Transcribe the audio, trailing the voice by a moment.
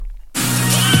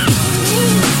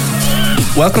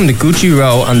Welcome to Gucci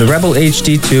Row on the Rebel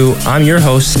HD2. I'm your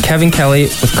host, Kevin Kelly,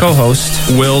 with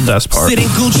co-host Will Despard. Sitting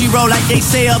Gucci Row like they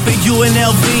say up at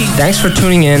UNLV. Thanks for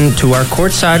tuning in to our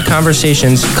courtside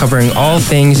conversations covering all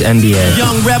things NBA.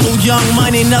 Young rebel, young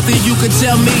money, nothing you could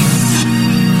tell me.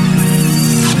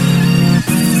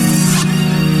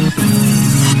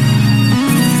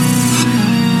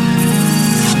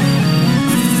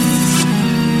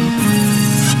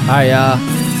 Hi,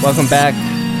 welcome back.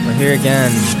 We're here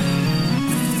again.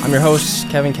 I'm your host,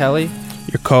 Kevin Kelly.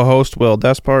 Your co-host, Will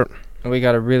Despard. And we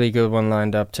got a really good one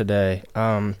lined up today.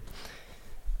 A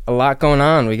lot going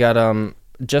on. We got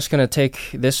just going to take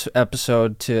this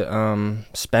episode to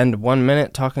spend 1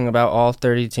 minute talking about all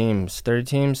 30 teams. 30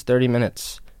 teams, 30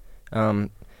 minutes. We're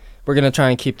going to try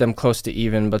and keep them close to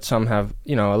even, but some have,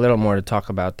 a little more to talk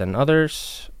about than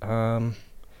others. So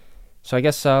I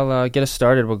guess I'll get us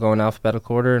started. We'll go in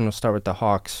alphabetical order, and we'll start with the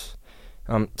Hawks.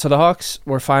 So the Hawks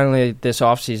were finally this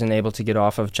offseason able to get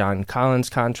off of John Collins'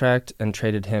 contract and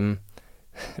traded him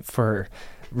for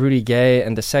Rudy Gay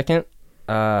and the second.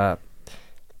 I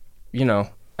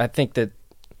think that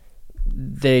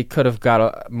they could have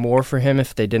got more for him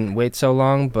if they didn't wait so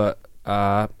long, but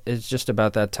it's just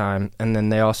about that time. And then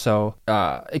they also,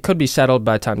 it could be settled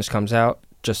by the time this comes out,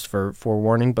 just for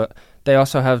forewarning, but they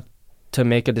also have to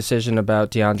make a decision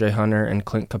about DeAndre Hunter and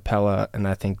Clint Capella, and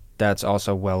I think that's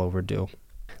also well overdue.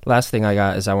 Last thing I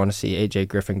got is I want to see A.J.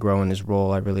 Griffin grow in his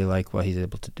role. I really like what he's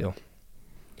able to do.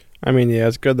 I mean, yeah,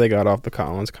 it's good they got off the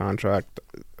Collins contract.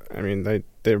 I mean,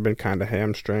 they've been kind of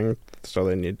hamstringed, so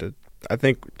they need to. I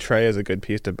think Trey is a good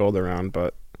piece to build around,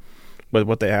 but with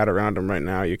what they had around him right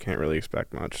now, you can't really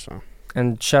expect much. So.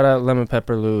 And shout out Lemon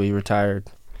Pepper Lou, he retired.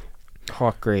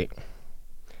 Hawk great.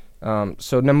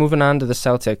 So now moving on to the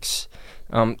Celtics.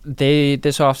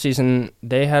 This offseason,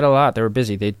 they had a lot. They were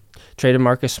busy. They traded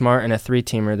Marcus Smart and a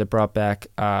 3-teamer that brought back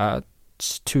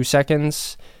 2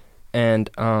 seconds, and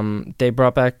they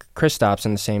brought back Kristaps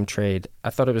in the same trade. I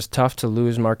thought it was tough to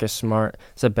lose Marcus Smart.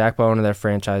 It's the backbone of their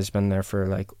franchise. Been there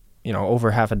for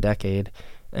over half a decade,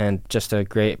 and just a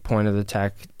great point of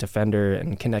attack defender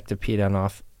and connective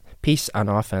piece on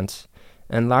offense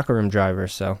and locker room driver.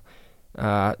 So.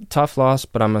 Tough loss,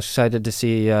 but I'm excited to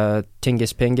see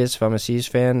Tingis Pingus if I'm a C's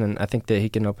fan, and I think that he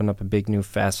can open up a big new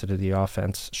facet of the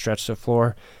offense, stretch the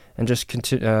floor, and just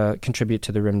contribute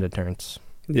to the rim deterrence.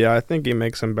 Yeah, I think he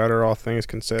makes him better, all things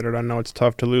considered. I know it's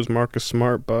tough to lose Marcus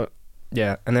Smart, but...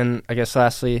 Yeah, and then I guess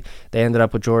lastly, they ended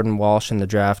up with Jordan Walsh in the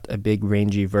draft, a big,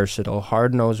 rangy, versatile,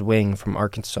 hard-nosed wing from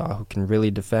Arkansas who can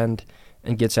really defend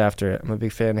and gets after it. I'm a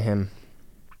big fan of him.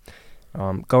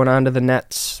 Going on to the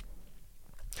Nets.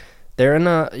 They're in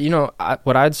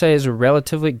what I'd say is a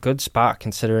relatively good spot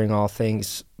considering all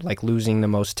things, like losing the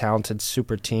most talented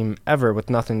super team ever with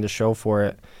nothing to show for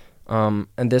it. And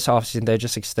this offseason, they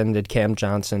just extended Cam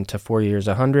Johnson to 4 years,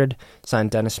 $100, signed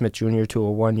Dennis Smith Jr. to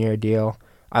a 1-year deal.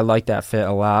 I like that fit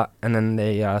a lot. And then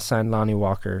they signed Lonnie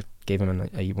Walker, gave him a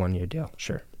 1-year deal.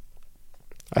 Sure.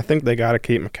 I think they got to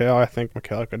keep Mikal. I think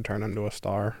Mikal could turn into a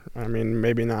star. I mean,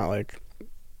 maybe not like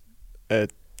a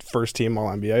first-team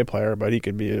All-NBA player, but he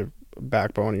could be a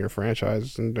backbone of your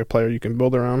franchise and a player you can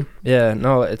build around. Yeah,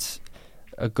 no, it's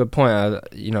a good point.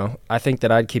 I think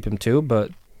that I'd keep him too, but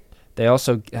they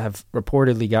also have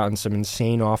reportedly gotten some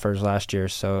insane offers last year,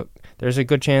 so there's a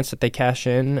good chance that they cash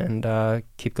in and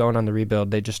keep going on the rebuild.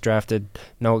 They just drafted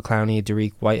Noah Clowney,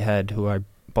 Dariq Whitehead, who I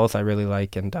really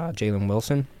like, and Jalen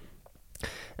Wilson.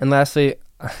 And lastly,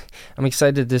 I'm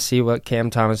excited to see what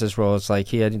Cam Thomas's role is like.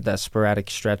 He had that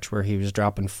sporadic stretch where he was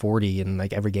dropping 40 in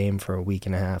every game for a week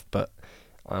and a half, but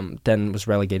then was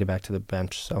relegated back to the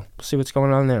bench. So we'll see what's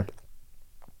going on there.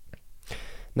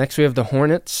 Next, we have the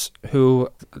Hornets, who,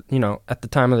 at the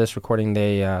time of this recording,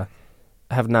 they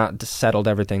have not settled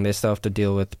everything. They still have to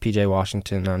deal with P.J.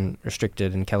 Washington on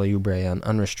restricted and Kelly Oubre on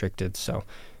unrestricted. So,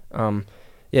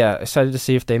 excited to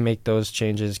see if they make those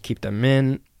changes, keep them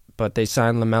in. But they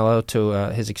signed LaMelo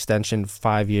to his extension,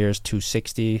 5 years,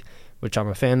 $260, which I'm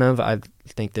a fan of. I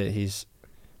think that he's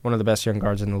one of the best young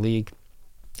guards in the league.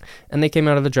 And they came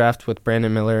out of the draft with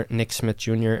Brandon Miller, Nick Smith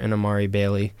Jr., and Amari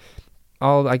Bailey.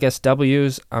 All, I guess,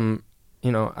 W's.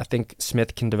 I think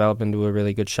Smith can develop into a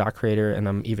really good shot creator, and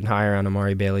I'm even higher on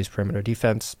Amari Bailey's perimeter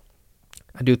defense.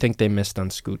 I do think they missed on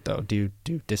Scoot, though. Do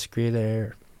you disagree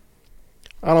there?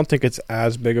 I don't think it's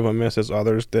as big of a miss as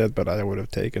others did, but I would have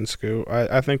taken Scoot.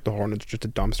 I think the Hornets are just a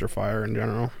dumpster fire in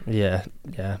general. Yeah.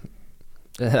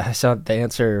 I saw the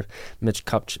answer Mitch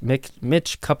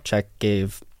Kupchak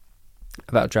gave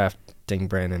about drafting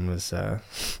Brandon was got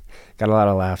a lot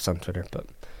of laughs on Twitter. But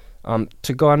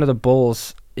to go on to the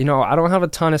Bulls, I don't have a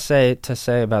ton to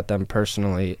say about them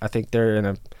personally. I think they're in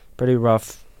a pretty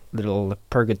rough little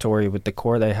purgatory with the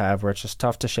core they have, where it's just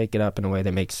tough to shake it up in a way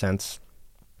that makes sense.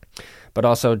 But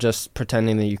also just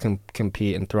pretending that you can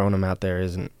compete and throwing them out there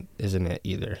isn't it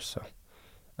either. So,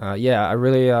 I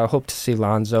really hope to see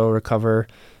Lonzo recover.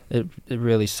 It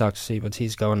really sucks to see what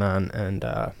he's going on. And,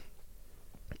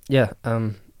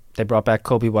 they brought back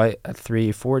Kobe White at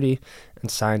 340 and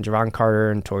signed Javon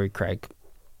Carter and Torrey Craig.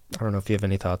 I don't know if you have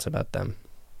any thoughts about them.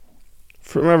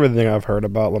 From everything I've heard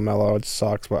about LaMelo, it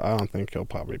sucks, but I don't think he'll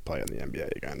probably play in the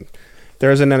NBA again.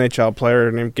 There's an NHL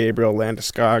player named Gabriel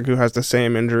Landeskog who has the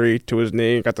same injury to his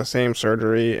knee, got the same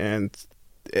surgery, and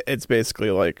it's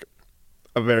basically like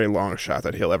a very long shot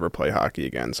that he'll ever play hockey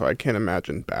again. So I can't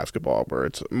imagine basketball where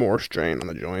it's more strain on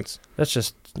the joints. That's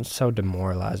just so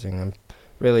demoralizing. I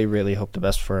really, really hope the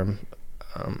best for him.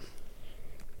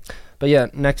 But yeah,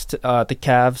 next, the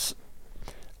Cavs.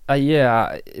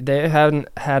 They haven't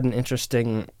had an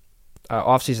interesting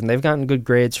offseason. They've gotten good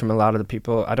grades from a lot of the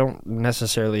people. I don't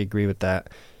necessarily agree with that.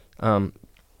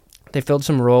 They filled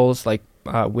some roles like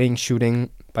wing shooting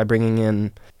by bringing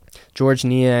in George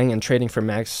Niang and trading for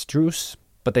Max Strus,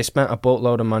 but they spent a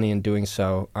boatload of money in doing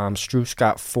so. Strus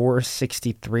got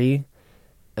 $463,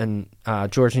 and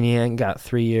George Niang got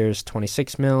 3 years,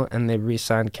 $26 million, and they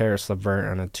re-signed Karis LeVert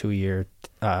on a 2-year,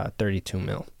 $32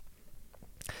 million.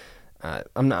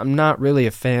 I'm not really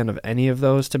a fan of any of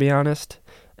those, to be honest.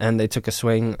 And they took a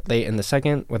swing late in the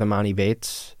second with Amani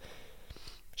Bates.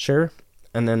 Sure.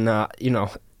 And then,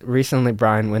 recently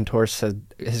Brian Windhorst said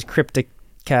his cryptic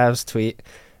Cavs tweet,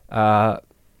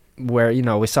 where,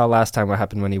 we saw last time what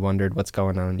happened when he wondered what's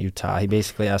going on in Utah. He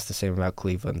basically asked the same about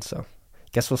Cleveland. So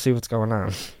guess we'll see what's going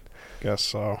on. Guess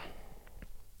so.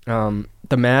 The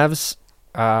Mavs,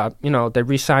 they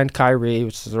re-signed Kyrie,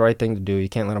 which is the right thing to do. You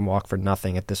can't let him walk for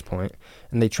nothing at this point.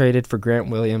 And they traded for Grant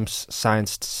Williams, signed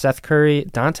Seth Curry,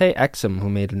 Dante Exum, who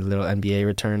made a little NBA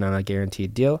return on a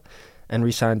guaranteed deal, and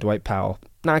re-signed Dwight Powell.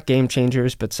 Not game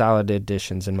changers, but solid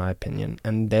additions in my opinion.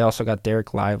 And they also got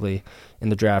Derek Lively in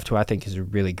the draft, who I think is a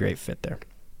really great fit there.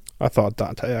 I thought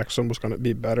Dante Exum was going to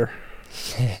be better.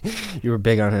 You were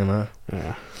big on him, huh?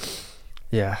 Yeah.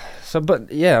 Yeah. So,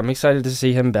 I'm excited to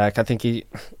see him back. I think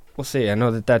we'll see. I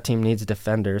know that team needs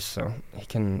defenders, so he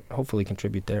can hopefully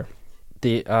contribute there.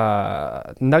 The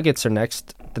Nuggets are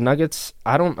next. The Nuggets,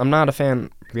 I'm not a fan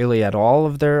really at all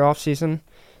of their offseason.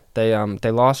 They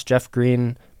lost Jeff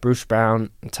Green, Bruce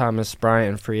Brown, and Thomas Bryant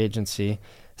in free agency,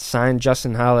 signed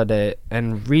Justin Holiday,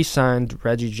 and re-signed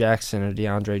Reggie Jackson and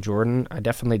DeAndre Jordan. I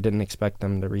definitely didn't expect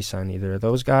them to re-sign either of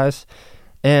those guys.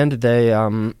 And they,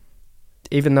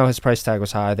 even though his price tag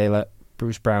was high, they let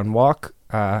Bruce Brown walk.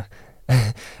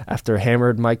 After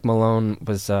hammered Mike Malone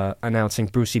was announcing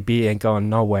Brucey B ain't going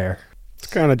nowhere.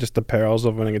 It's kind of just the perils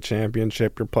of winning a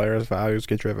championship. Your players' values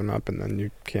get driven up, and then you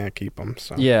can't keep them.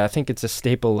 So. Yeah, I think it's a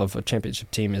staple of a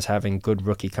championship team is having good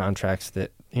rookie contracts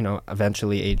that,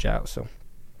 eventually age out. So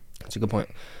that's a good point.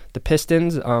 The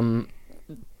Pistons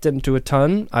didn't do a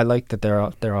ton. I like that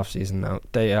they're off season now.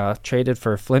 They traded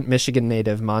for Flint, Michigan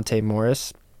native Monte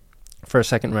Morris for a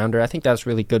second rounder. I think that's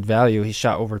really good value. He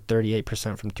shot over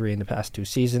 38% from three in the past 2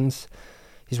 seasons.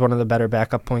 He's one of the better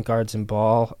backup point guards in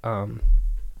ball.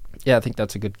 I think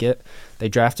that's a good get. They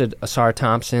drafted Asar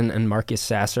Thompson and Marcus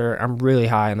Sasser. I'm really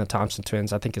high on the Thompson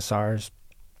twins. I think Asar's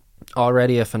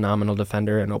already a phenomenal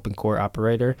defender and open court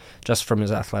operator just from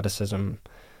his athleticism.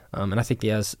 And I think he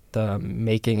has the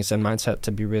makings and mindset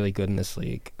to be really good in this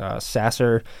league.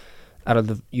 Sasser, out of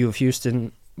the U of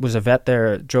Houston, was a vet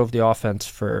there, drove the offense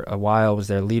for a while, was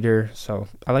their leader. So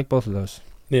I like both of those.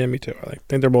 Yeah, me too. I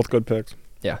think they're both good picks.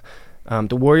 Yeah.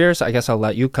 The Warriors, I guess I'll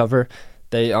let you cover.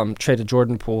 They traded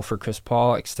Jordan Poole for Chris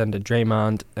Paul, extended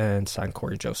Draymond, and signed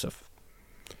Corey Joseph.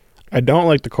 I don't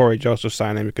like the Corey Joseph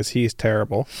signing because he's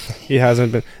terrible. He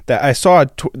hasn't been. That I saw.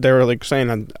 They were saying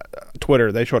on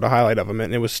Twitter. They showed a highlight of him,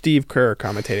 and it was Steve Kerr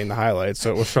commentating the highlights.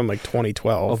 So it was from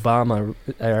 2012, Obama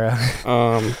era.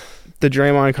 The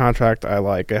Draymond contract, I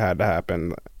like. It had to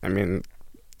happen. I mean,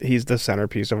 he's the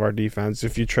centerpiece of our defense.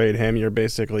 If you trade him, you're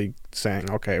basically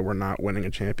saying, okay, we're not winning a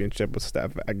championship with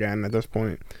Steph again at this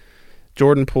point.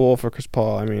 Jordan Poole for Chris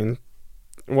Paul, I mean,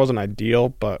 it wasn't ideal,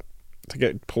 but to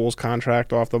get Poole's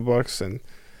contract off the books and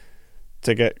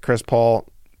to get Chris Paul,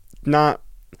 I'm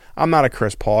not a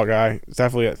Chris Paul guy. It's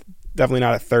definitely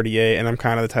not at 38, and I'm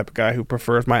kind of the type of guy who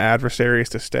prefers my adversaries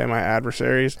to stay my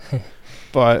adversaries.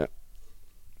 But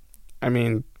I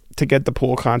mean, to get the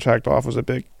Poole contract off was a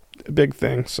big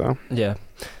thing. So yeah.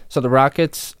 So the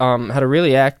Rockets had a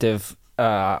really active,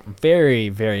 very,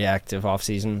 very active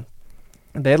offseason.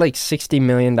 They had $60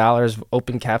 million of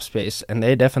open cap space, and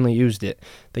they definitely used it.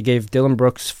 They gave Dylan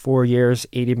Brooks 4 years,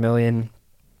 $80 million,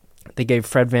 They gave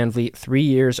Fred VanVleet 3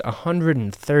 years,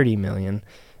 $130 million,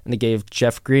 and they gave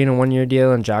Jeff Green a 1-year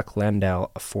deal and Jock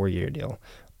Landale a 4-year deal.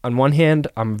 On one hand,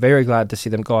 I'm very glad to see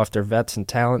them go after vets and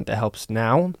talent that helps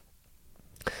now,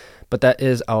 but that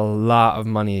is a lot of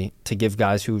money to give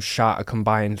guys who shot a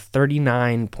combined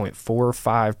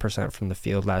 39.45% from the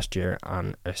field last year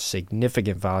on a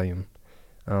significant volume.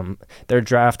 Their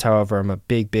draft, however, I'm a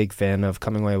big fan of,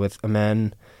 coming away with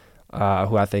Amen,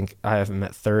 who I think I have him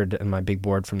at third in my big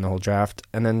board from the whole draft.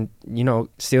 And then,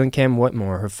 stealing Cam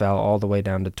Whitmore, who fell all the way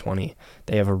down to 20.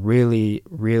 They have a really,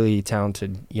 really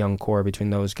talented young core between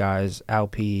those guys,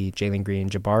 Alp, Jalen Green,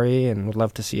 Jabari, and would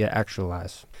love to see it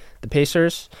actualize. The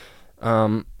Pacers,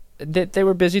 they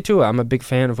were busy too. I'm a big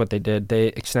fan of what they did. They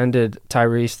extended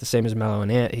Tyrese the same as Melo and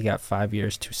Ant. He got 5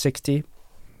 years, $260.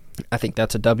 I think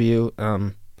that's a W.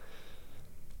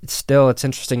 It's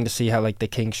interesting to see how the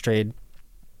Kings trade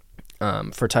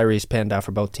for Tyrese panned out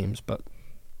for both teams, but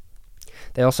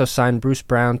they also signed Bruce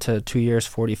Brown to 2 years,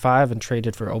 $45, and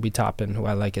traded for Obi Toppin, who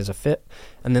I like as a fit.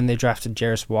 And then they drafted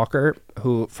Jarris Walker,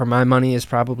 who, for my money, is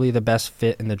probably the best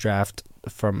fit in the draft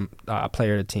from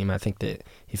player to team. I think that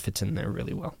he fits in there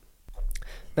really well.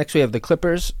 Next, we have the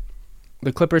Clippers.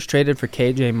 The Clippers traded for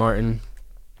KJ Martin.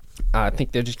 I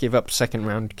think they just gave up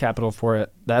second-round capital for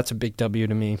it. That's a big W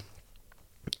to me.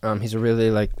 He's a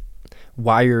really,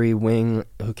 wiry wing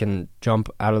who can jump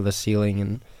out of the ceiling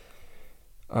and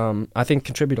I think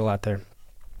contribute a lot there.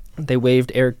 They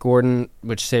waived Eric Gordon,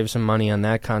 which saved some money on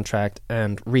that contract,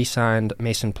 and re-signed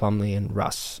Mason Plumlee and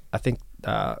Russ. I think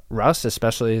Russ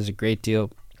especially is a great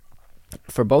deal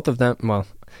for both of them. Well,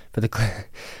 for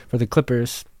the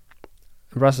Clippers,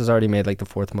 Russ has already made the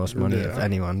fourth most money of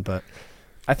anyone, but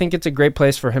I think it's a great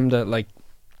place for him to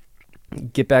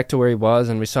get back to where he was,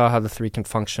 and we saw how the three can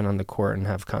function on the court and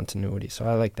have continuity, so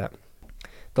I like that.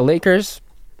 The Lakers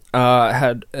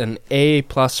had an A++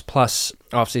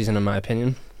 offseason, in my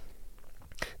opinion.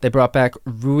 They brought back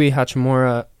Rui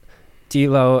Hachimura,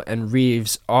 D'Lo, and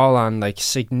Reeves, all on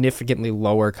significantly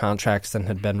lower contracts than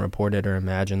had been reported or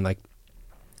imagined.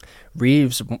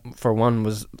 Reeves, for one,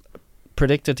 was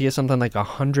predicted to get something like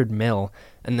 $100 million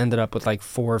and ended up with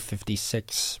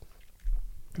 $456.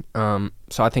 So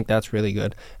I think that's really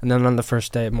good. And then on the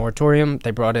first day of moratorium,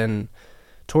 they brought in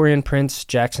Taurean Prince,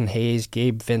 Jackson Hayes,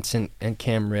 Gabe Vincent, and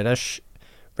Cam Reddish,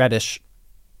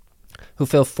 who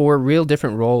fill 4 real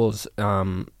different roles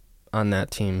on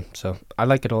that team. So I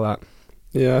like it a lot.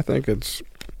 Yeah, I think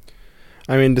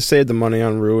to save the money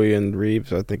on Rui and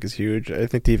Reeves, I think is huge. I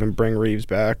think to even bring Reeves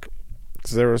back,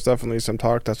 because there was definitely some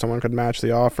talk that someone could match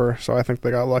the offer. So I think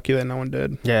they got lucky that no one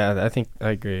did. Yeah,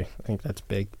 I agree. I think that's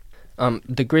big.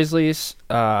 The Grizzlies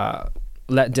let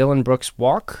Dylan Brooks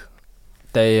walk.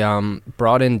 They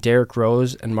brought in Derrick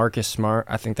Rose and Marcus Smart.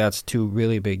 I think that's 2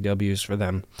 really big W's for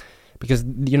them because,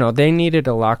 they needed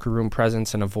a locker room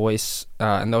presence and a voice,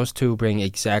 and those 2 bring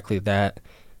exactly that.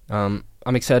 I'm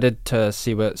excited to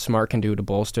see what Smart can do to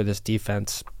bolster this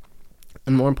defense.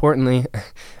 And more importantly,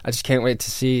 I just can't wait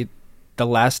to see the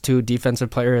last 2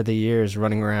 Defensive Player of the Years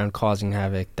running around causing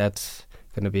havoc. That's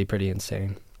going to be pretty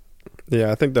insane.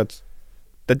 Yeah, I think that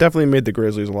definitely made the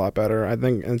Grizzlies a lot better. I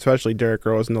think, and especially Derrick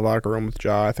Rose in the locker room with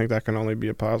Ja, I think that can only be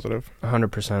a positive.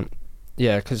 100%.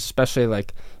 Yeah, because especially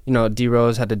D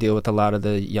Rose had to deal with a lot of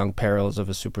the young perils of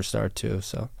a superstar too.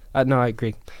 So no, I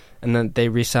agree. And then they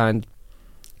re-signed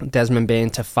Desmond Bane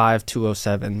to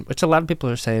 $5,207, which a lot of people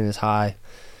are saying is high.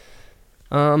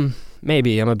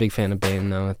 Maybe. I'm a big fan of Bane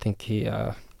though. I think he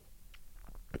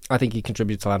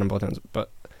contributes a lot on both ends,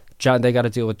 but. They got to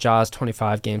deal with Ja's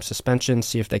 25-game suspension,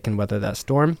 see if they can weather that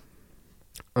storm.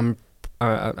 I'd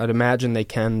imagine they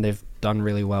can. They've done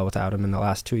really well without him in the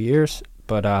last 2 years,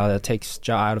 but that takes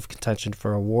Ja out of contention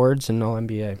for awards and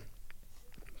All-NBA.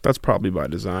 That's probably by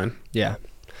design. Yeah,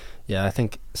 I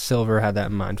think Silver had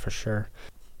that in mind for sure.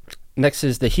 Next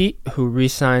is the Heat, who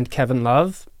re-signed Kevin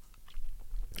Love,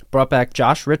 brought back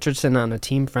Josh Richardson on a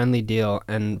team-friendly deal,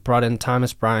 and brought in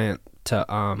Thomas Bryant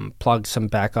to plug some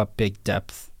backup big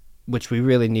depth, which we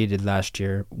really needed last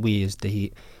year. We as the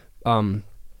Heat.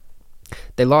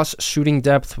 They lost shooting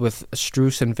depth with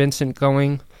Strus and Vincent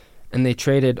going, and they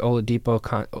traded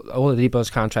Oladipo's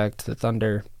contract to the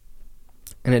Thunder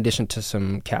in addition to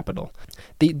some capital.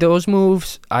 Those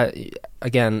moves,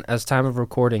 again, as time of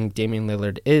recording, Damian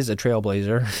Lillard is a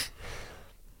trailblazer.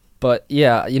 But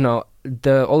yeah,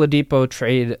 the Oladipo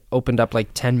trade opened up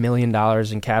 $10 million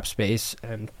in cap space,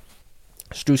 and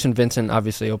Strus and Vincent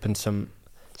obviously opened some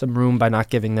room by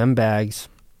not giving them bags.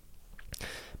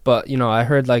 But, I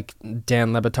heard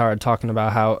Dan Le Batard talking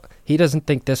about how he doesn't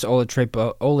think this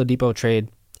Oladipo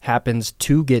trade happens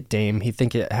to get Dame. He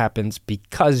think it happens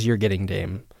because you're getting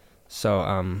Dame.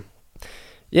 So,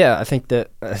 Yeah, I think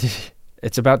that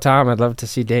it's about time. I'd love to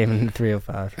see Dame in the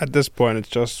 305. At this point, it's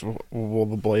just will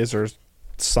the Blazers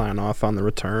sign off on the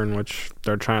return, which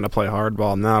they're trying to play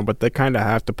hardball now, but they kind of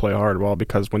have to play hardball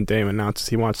because when Dame announces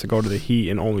he wants to go to the Heat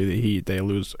and only the Heat, they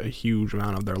lose a huge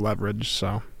amount of their leverage.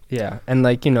 So Yeah, and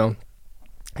like, you know,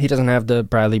 he doesn't have the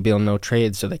Bradley Beal no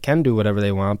trade, so they can do whatever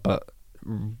they want, but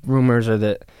rumors are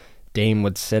that Dame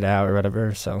would sit out or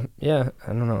whatever. So, yeah, I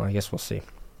don't know. I guess we'll see.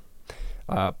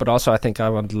 But also, I think I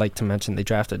would like to mention they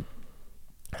drafted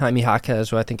Jaime Jaquez,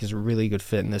 who I think is a really good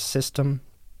fit in this system.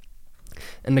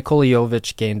 And Nikola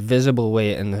Jovic gained visible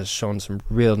weight and has shown some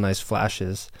real nice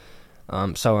flashes.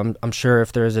 So I'm sure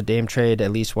if there is a Dame trade,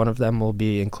 at least one of them will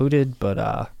be included.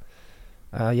 But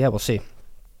yeah, we'll see.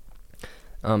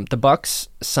 The Bucks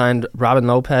signed Robin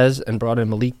Lopez and brought in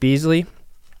Malik Beasley.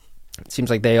 It seems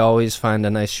like they always find a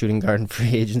nice shooting guard in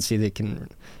free agency that can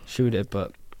shoot it,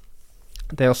 but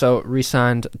they also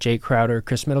re-signed Jay Crowder,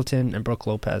 Chris Middleton, and Brook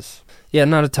Lopez. Yeah,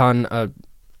 not a ton. A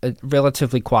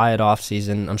relatively quiet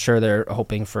offseason. I'm sure they're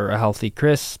hoping for a healthy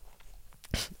Chris,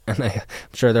 and I'm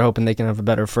sure they're hoping they can have a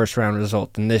better first-round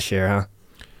result than this year, huh?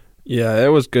 yeah, it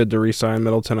was good to re-sign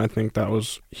Middleton. I think that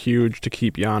was huge to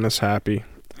keep Giannis happy.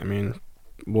 I mean,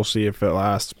 we'll see if it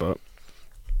lasts, but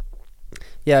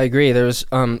Yeah, I agree. There was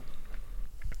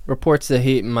reports that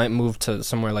he might move to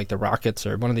somewhere like the Rockets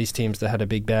or one of these teams that had a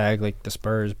big bag like the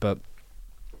Spurs, but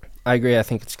I agree. I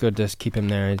think it's good to keep him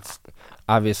there. It's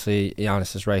obviously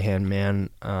Giannis' right-hand man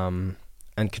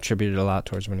and contributed a lot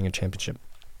towards winning a championship.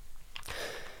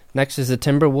 Next is the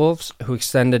Timberwolves, who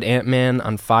extended Ant-Man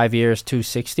on 5 years,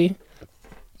 $260.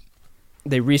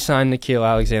 They re-signed Nickeil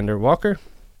Alexander-Walker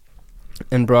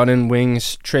and brought in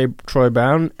wings Troy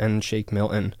Brown and Shake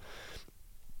Milton.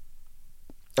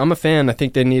 I'm a fan. I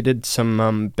think they needed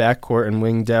some backcourt and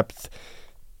wing depth.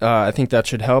 I think that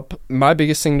should help. My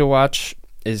biggest thing to watch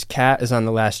is Cat is on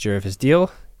the last year of his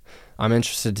deal. I'm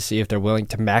interested to see if they're willing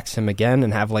to max him again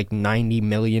and have like $90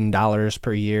 million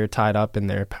per year tied up in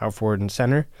their power forward and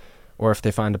center, or if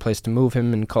they find a place to move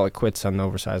him and call it quits on the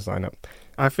oversized lineup.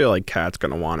 I feel like Cat's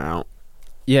going to want out.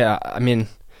 Yeah, I mean,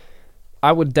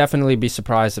 I would definitely be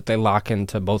surprised if they lock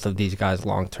into both of these guys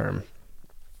long term.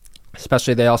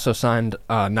 Especially they also signed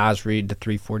Naz Reid to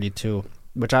 $342,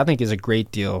 which I think is a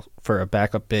great deal for a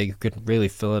backup big who could really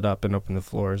fill it up and open the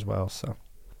floor as well. So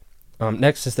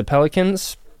next is the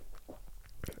Pelicans,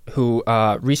 who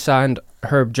re-signed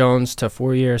Herb Jones to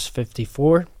 4 years,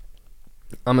 $54.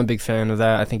 I'm a big fan of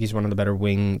that. I think he's one of the better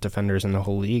wing defenders in the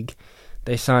whole league.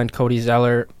 They signed Cody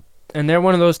Zeller, and they're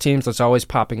one of those teams that's always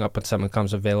popping up when someone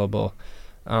comes available.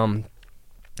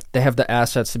 They have the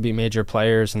assets to be major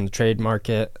players in the trade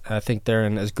market. I think they're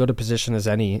in as good a position as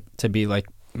any to be like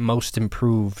most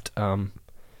improved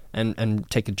and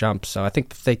take a jump. So I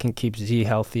think if they can keep Z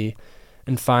healthy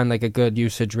and find like a good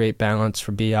usage rate balance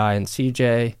for BI and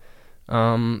CJ,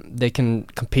 they can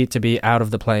compete to be out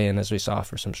of the play-in as we saw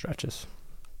for some stretches.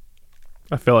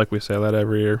 I feel like we say that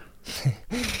every year.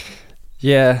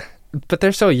 Yeah, but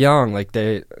they're so young. Like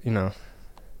they, you know,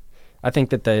 I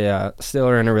think that they still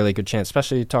are in a really good chance,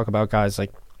 especially you talk about guys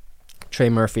like Trey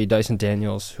Murphy, Dyson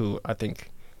Daniels, who I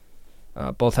think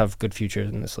both have good futures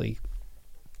in this league.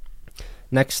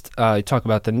 Next, you talk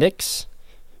about the Knicks,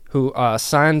 who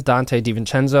signed Dante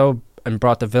DiVincenzo and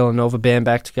brought the Villanova band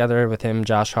back together with him,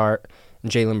 Josh Hart,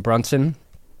 and Jalen Brunson.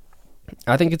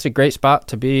 I think it's a great spot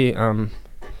to be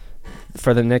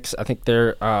for the Knicks. I think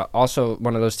they're also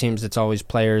one of those teams that's always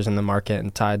players in the market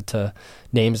and tied to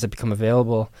names that become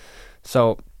available.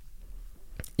 So,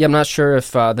 yeah, I'm not sure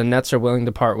if the Nets are willing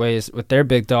to part ways with their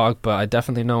big dog, but I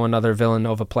definitely know another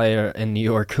Villanova player in New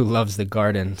York who loves the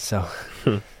Garden. So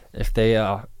if they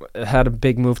had a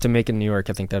big move to make in New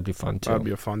York, I think that'd be fun too. That'd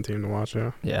be a fun team to watch,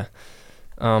 yeah. Yeah.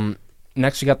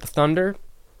 Next, we got the Thunder,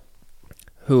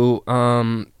 who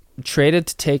traded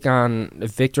to take on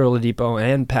Victor Oladipo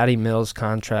and Patty Mills'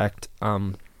 contract.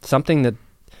 Something that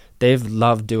they've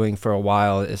loved doing for a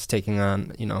while is taking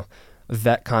on, you know,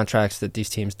 vet contracts that these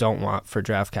teams don't want for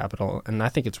draft capital, and I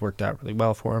think it's worked out really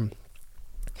well for them.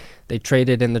 They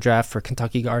traded in the draft for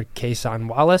Kentucky guard Kason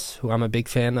Wallace, who I'm a big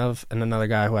fan of, and another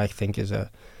guy who I think is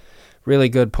a really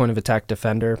good point-of-attack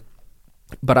defender.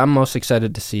 But I'm most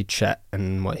excited to see Chet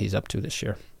and what he's up to this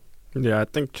year. Yeah, I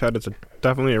think Chet is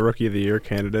definitely a Rookie of the Year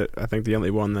candidate. I think the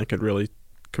only one that could really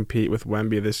compete with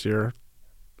Wemby this year.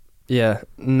 Yeah,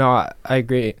 no, I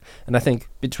agree. And I think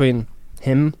between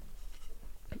him,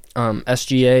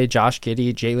 SGA, Josh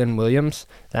Giddey, Jalen Williams,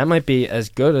 that might be as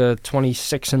good a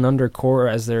 26 and under core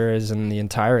as there is in the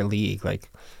entire league. Like,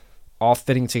 all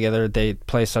fitting together, they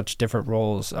play such different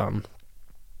roles.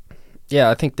 Yeah,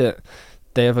 I think that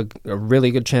they have a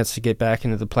really good chance to get back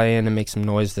into the play-in and make some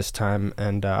noise this time.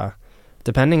 And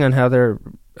depending on how their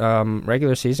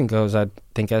regular season goes, I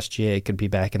think SGA could be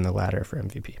back in the ladder for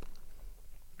MVP.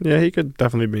 Yeah, he could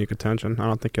definitely be in contention. I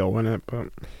don't think he'll win it, but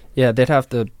yeah, they'd have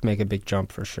to make a big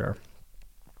jump for sure.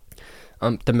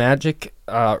 The Magic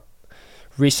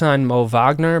re-signed Mo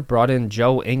Wagner, brought in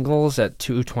Joe Ingles at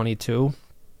 222.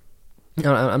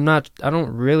 I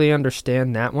don't really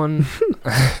understand that one.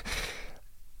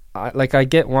 I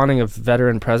get wanting a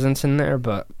veteran presence in there,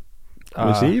 but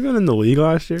was he even in the league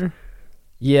last year?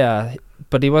 Yeah,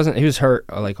 but he wasn't. He was hurt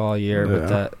all year with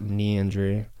that knee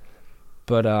injury.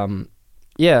 But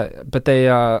yeah, but they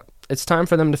it's time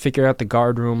for them to figure out the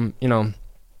guard room.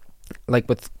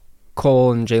 With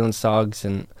Cole and Jalen Suggs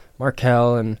and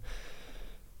Markelle, and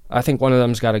I think one of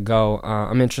them's got to go.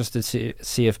 I'm interested to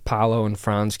see if Paolo and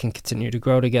Franz can continue to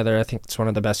grow together. I think it's one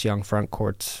of the best young front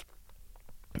courts.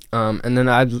 And then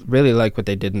I really like what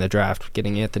they did in the draft,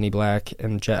 getting Anthony Black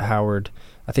and Jet Howard.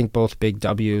 I think both big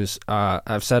W's.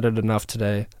 I've said it enough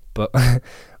today, but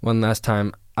one last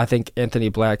time. I think Anthony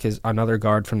Black is another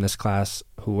guard from this class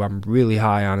who I'm really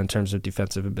high on in terms of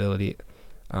defensive ability.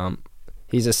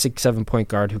 He's a 6'7" point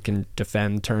guard who can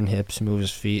defend, turn hips, move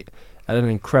his feet at an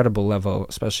incredible level,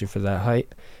 especially for that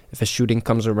height. If his shooting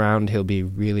comes around, he'll be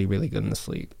really, really good in this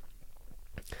league.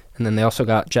 And then they also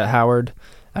got Jet Howard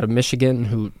out of Michigan,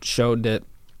 who showed that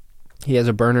he has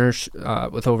a burner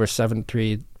with over 7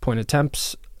 3-point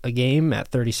attempts a game at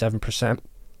 37%,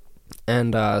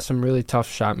 and some really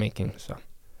tough shot making. So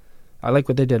I like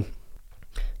what they did.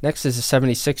 Next is the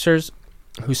 76ers,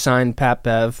 who signed Pat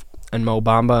Bev and Mo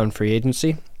Bamba in free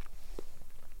agency,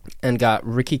 and got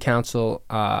Ricky Council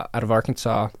out of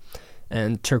Arkansas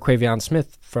and Terquavion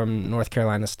Smith from North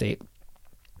Carolina State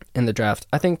in the draft.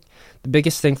 I think the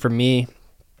biggest thing for me,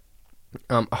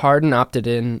 Harden opted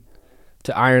in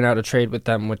to iron out a trade with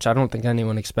them, which I don't think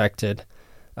anyone expected.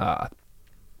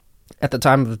 At the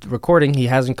time of the recording, he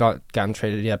hasn't gotten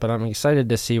traded yet, but I'm excited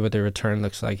to see what the return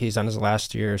looks like. He's on his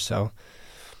last year, so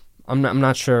I'm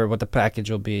not sure what the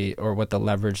package will be or what the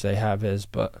leverage they have is,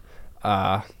 but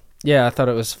yeah, I thought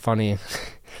it was funny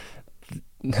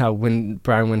how when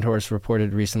Brian Windhorst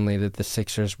reported recently that the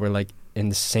Sixers were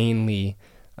insanely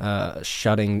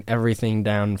shutting everything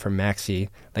down for Maxey.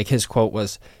 His quote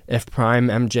was, "If prime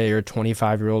MJ or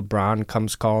 25-year-old Bron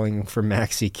comes calling for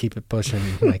Maxey, keep it pushing."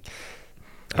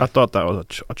 I thought that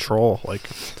was a troll.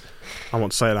 I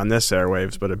won't say it on this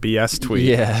airwaves, but a BS tweet.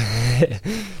 Yeah,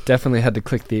 definitely had to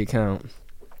click the account.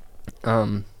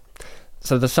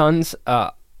 So the Suns,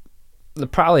 they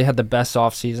probably had the best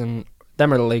offseason.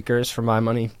 Them or the Lakers, for my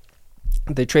money.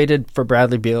 They traded for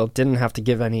Bradley Beal, didn't have to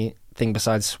give anything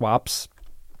besides swaps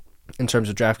in terms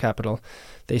of draft capital.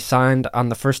 They signed on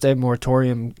the first day of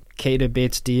moratorium Keita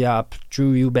Bates-Diop,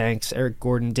 Drew Eubanks, Eric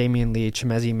Gordon, Damian Lee,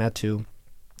 Chimezie Metu,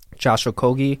 Josh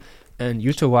Okogie, and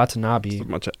Yuta Watanabe. It's a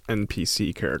bunch of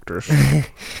NPC characters.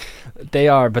 They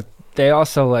are, but they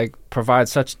also provide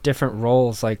such different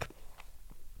roles. I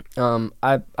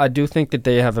do think that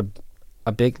they have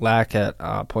a big lack at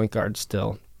point guard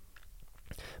still.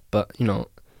 But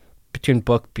between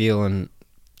Book, Beal, and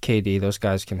KD, those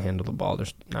guys can handle the ball.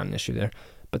 There's not an issue there.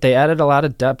 But they added a lot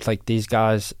of depth, these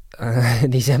guys,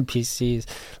 these NPCs.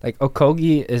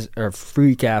 Okogie is a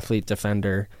freak athlete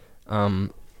defender.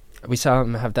 We saw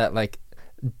him have that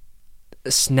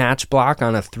snatch block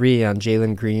on a 3 on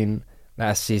Jalen Green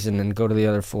last season and go to the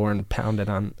other floor and pound it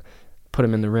put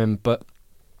him in the rim. But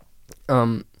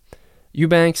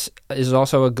Eubanks is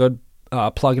also a good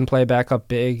plug-and-play backup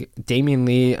big. Damian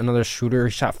Lee, another shooter,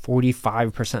 he shot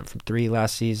 45% from 3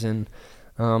 last season.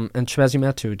 And Chimezie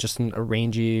Metu, just a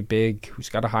rangy big who's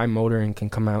got a high motor and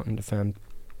can come out and defend.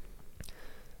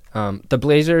 The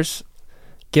Blazers,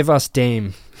 give us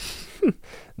Dame.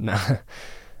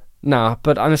 Nah,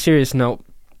 but on a serious note,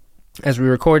 as we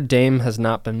record, Dame has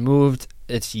not been moved.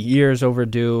 It's years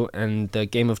overdue, and the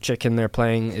game of chicken they're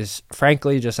playing is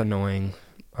frankly just annoying.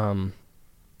 All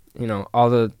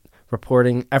the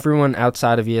reporting, everyone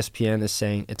outside of ESPN is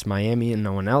saying it's Miami and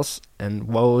no one else, and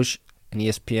Woj and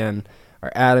ESPN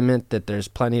are adamant that there's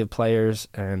plenty of players,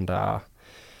 and I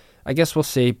guess we'll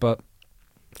see, but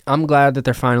I'm glad that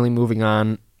they're finally moving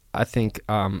on. I think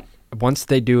once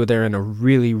they do, they're in a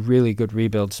really, really good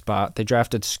rebuild spot. They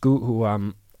drafted Scoot, who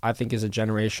I think is a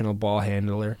generational ball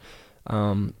handler.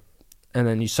 And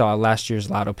then you saw last year's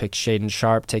lotto pick, Shaden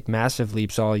Sharp, take massive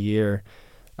leaps all year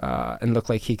and look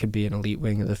like he could be an elite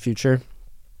wing of the future.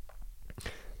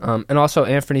 And also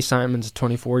Anthony Simons, a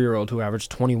 24-year-old who averaged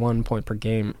 21 points per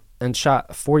game and shot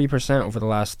 40% over the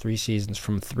last 3 seasons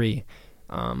from 3.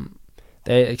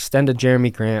 They extended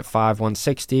Jeremy Grant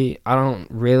 5/160. I don't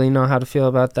really know how to feel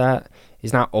about that.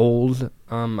 He's not old.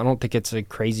 I don't think it's a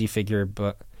crazy figure,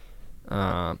 but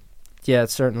yeah,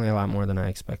 it's certainly a lot more than I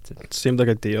expected. It seemed like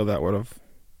a deal that would have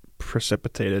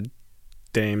precipitated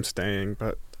Dame staying,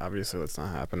 but obviously that's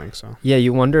not happening. So yeah,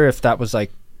 you wonder if that was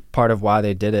like part of why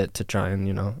they did it, to try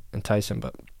and entice him.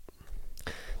 But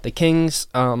the Kings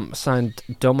signed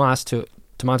Domantas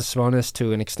Sabonis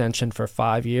to an extension for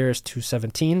 5 years,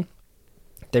 $217.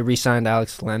 They re-signed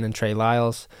Alex Len and Trey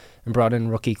Lyles and brought in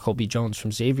rookie Colby Jones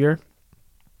from Xavier.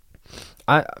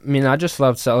 I mean, I just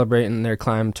loved celebrating their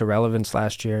climb to relevance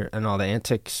last year and all the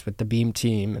antics with the Beam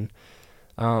team and,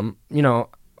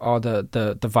 all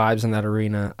the vibes in that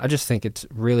arena. I just think it's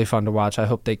really fun to watch. I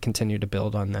hope they continue to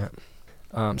build on that,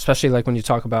 especially like when you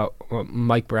talk about what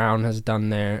Mike Brown has done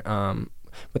there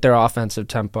with their offensive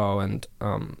tempo and,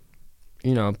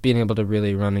 being able to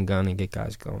really run and gun and get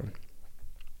guys going.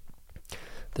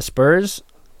 The Spurs,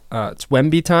 it's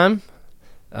Wemby time.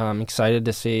 I'm excited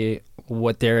to see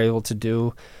what they're able to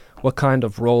do, what kind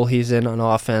of role he's in on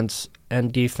offense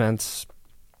and defense,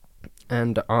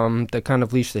 and the kind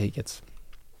of leash that he gets.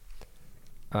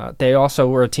 They also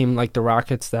were a team like the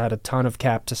Rockets that had a ton of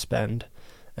cap to spend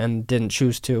and didn't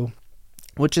choose to,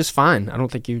 which is fine. I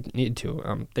don't think you need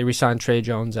to. They re-signed Trey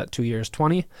Jones at 2 years,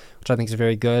 $20, which I think is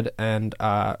very good, and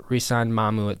re-signed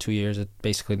Mamu at 2 years at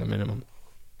basically the minimum.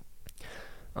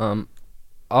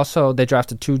 Also, they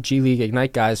drafted 2 G League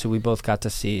Ignite guys who we both got to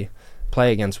see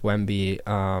play against Wemby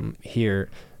here,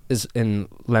 is in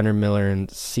Leonard Miller and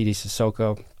C.D.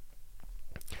 Sissoko.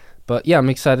 But yeah, I'm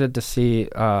excited to see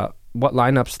what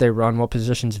lineups they run, what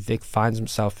positions Vic finds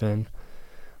himself in.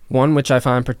 One which I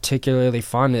find particularly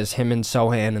fun is him and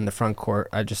Sohan in the front court.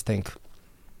 I just think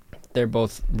they're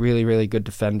both really, really good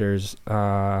defenders.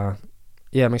 I'm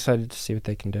excited to see what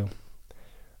they can do.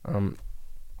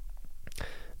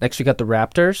 Next, we got the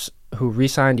Raptors, who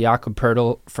re-signed Jakob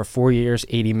Poeltl for 4 years,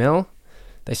 $80 million.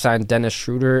 They signed Dennis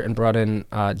Schroeder and brought in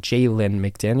Jalen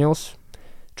McDaniels.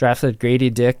 Drafted Grady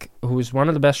Dick, who was one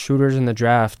of the best shooters in the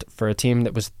draft for a team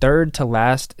that was third to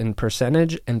last in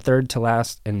percentage and third to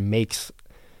last in makes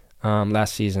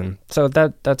last season. So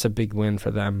that's a big win for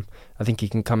them. I think he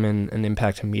can come in and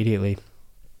impact immediately.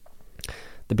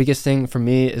 The biggest thing for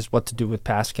me is what to do with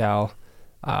Pascal.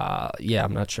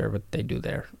 I'm not sure what they do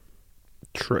there.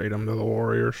 Trade him to the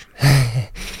Warriors.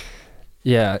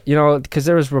 Yeah, because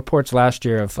there was reports last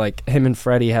year of like him and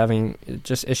Freddie having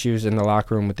just issues in the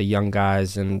locker room with the young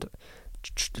guys and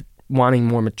wanting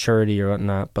more maturity or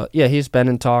whatnot. But yeah, he's been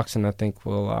in talks, and I think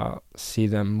we'll see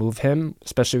them move him,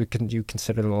 especially when you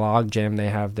consider the logjam they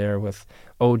have there with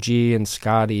OG and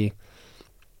Scotty,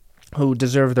 who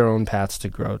deserve their own paths to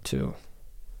grow too.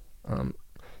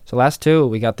 So last two,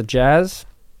 we got the Jazz.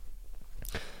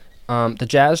 The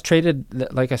Jazz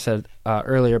traded, like I said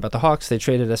earlier about the Hawks, they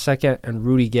traded a second and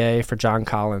Rudy Gay for John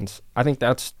Collins. I think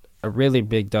that's a really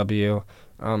big W.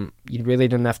 You really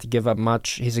didn't have to give up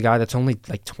much. He's a guy that's only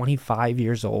like 25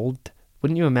 years old.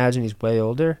 Wouldn't you imagine he's way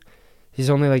older? He's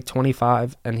only like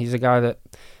 25, and he's a guy that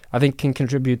I think can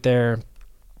contribute there.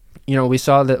 We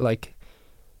saw that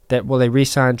they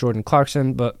re-signed Jordan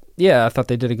Clarkson, but yeah, I thought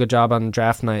they did a good job on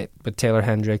draft night with Taylor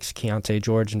Hendricks, Keontae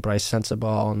George, and Bryce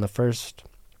Sensabaugh in the first.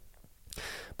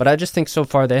 But I just think so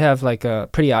far they have like a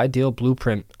pretty ideal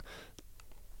blueprint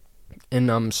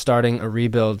in starting a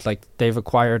rebuild. Like, they've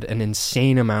acquired an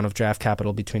insane amount of draft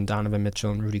capital between Donovan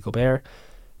Mitchell and Rudy Gobert.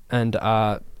 And,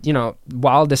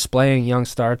 while displaying young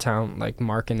star talent like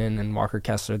Markkanen and Walker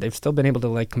Kessler, they've still been able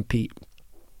to compete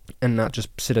and not just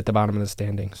sit at the bottom of the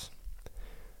standings.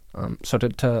 So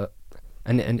to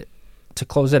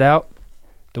close it out,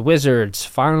 the Wizards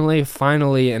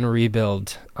finally in a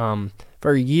rebuild.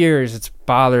 For years, it's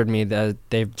bothered me that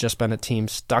they've just been a team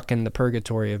stuck in the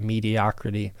purgatory of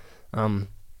mediocrity. The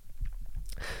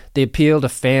appeal to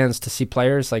fans to see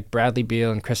players like Bradley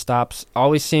Beal and Kristaps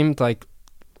always seemed like,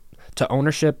 to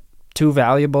ownership, too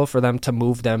valuable for them to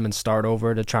move them and start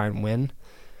over to try and win,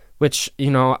 which,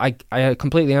 I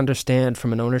completely understand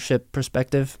from an ownership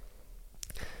perspective.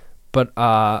 But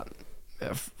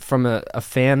from a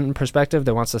fan perspective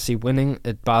that wants to see winning,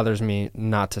 it bothers me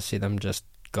not to see them just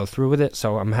go through with it.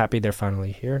 So I'm happy they're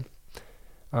finally here.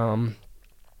 And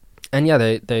yeah,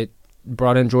 they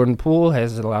brought in Jordan Poole,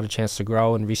 has a lot of chance to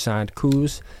grow, and re-signed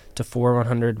Kuz to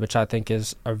 $4,100, which I think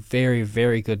is a very,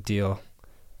 very good deal.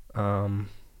 And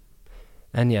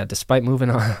yeah, despite moving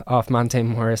off Monte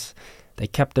Morris, they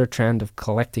kept their trend of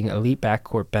collecting elite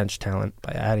backcourt bench talent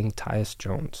by adding Tyus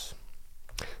Jones.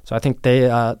 So I think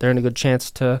they're in a good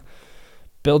chance to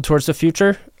build towards the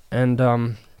future.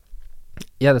 And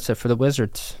yeah, that's it for the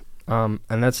Wizards. And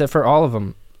that's it for all of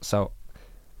them. So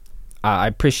I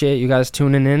appreciate you guys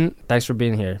tuning in. Thanks for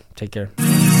being here. Take care.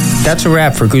 That's a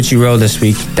wrap for Gucci Row this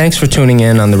week. Thanks for tuning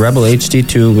in on the Rebel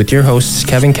HD2 with your hosts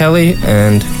Kevin Kelly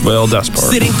and Will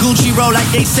Despard. Sitting Gucci Row like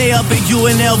they say up at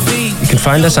UNLV. You can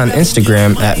find us on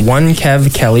Instagram at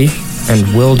 1KevKelly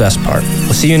and Will Despard.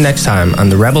 We'll see you next time on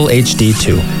the Rebel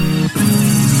HD2.